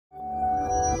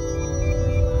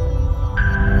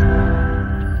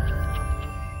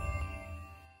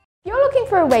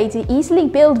for a way to easily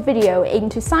build video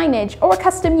into signage or a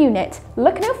custom unit,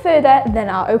 look no further than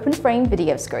our open frame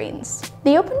video screens.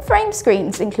 The open frame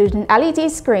screens include an LED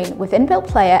screen with inbuilt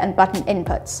player and button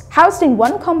inputs, housed in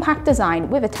one compact design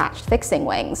with attached fixing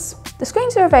wings. The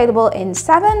screens are available in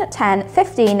 7, 10,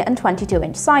 15 and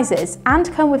 22-inch sizes and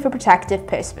come with a protective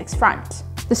Perspex front.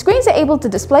 The screens are able to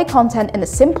display content in a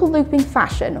simple looping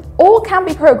fashion or can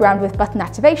be programmed with button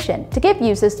activation to give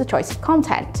users the choice of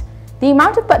content. The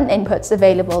amount of button inputs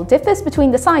available differs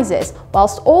between the sizes,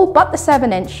 whilst all but the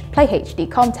 7-inch play HD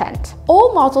content.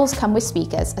 All models come with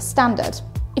speakers as standard.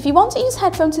 If you want to use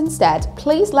headphones instead,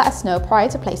 please let us know prior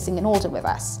to placing an order with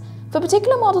us. For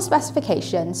particular model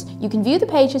specifications, you can view the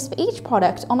pages for each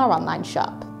product on our online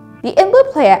shop. The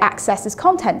inbuilt player accesses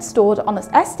content stored on an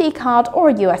SD card or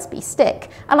a USB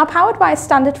stick and are powered by a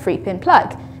standard 3-pin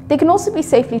plug. They can also be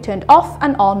safely turned off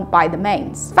and on by the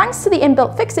mains. Thanks to the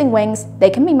inbuilt fixing wings, they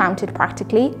can be mounted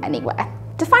practically anywhere.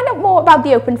 To find out more about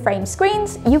the open frame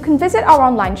screens, you can visit our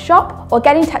online shop or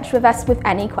get in touch with us with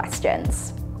any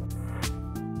questions.